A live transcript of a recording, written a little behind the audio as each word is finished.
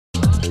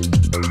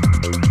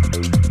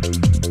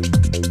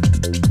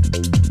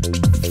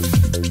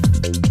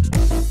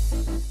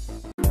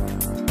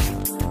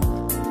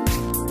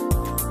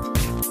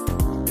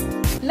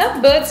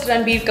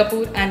Ranbir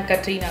Kapoor and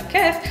Katrina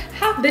Kaif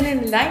have been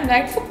in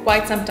limelight for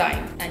quite some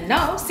time, and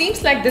now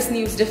seems like this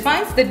news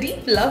defines the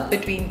deep love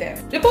between them.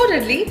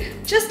 Reportedly,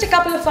 just a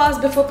couple of hours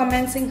before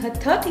commencing her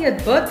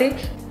 30th birthday,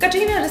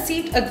 Katrina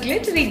received a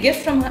glittery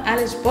gift from her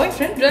alleged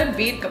boyfriend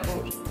Ranbir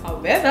Kapoor.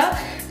 However,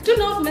 do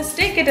not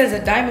mistake it as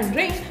a diamond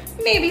ring.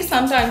 Maybe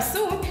sometime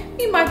soon,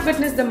 we might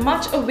witness the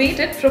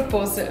much-awaited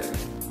proposal.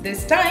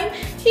 This time,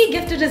 he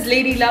gifted his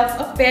ladylove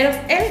a pair of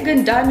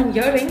elegant diamond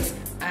earrings,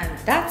 and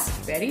that's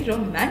very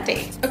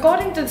romantic.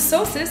 According to the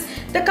sources,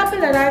 the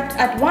couple arrived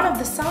at one of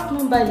the South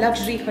Mumbai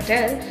luxury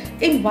hotel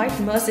in white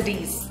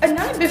Mercedes. A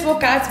night before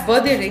Kat's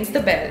birthday rings the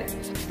bell.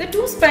 The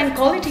two spent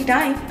quality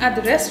time at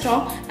the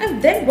restaurant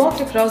and then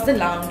walked across the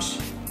lounge.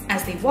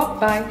 As they walked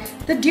by,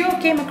 the duo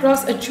came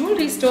across a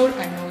jewellery store,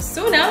 and no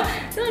sooner,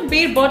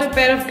 Ranbir bought a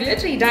pair of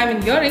glittery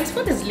diamond earrings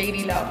for his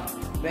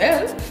ladylove.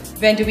 Well,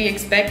 when do we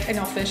expect an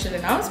official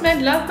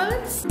announcement,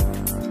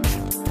 lovebirds?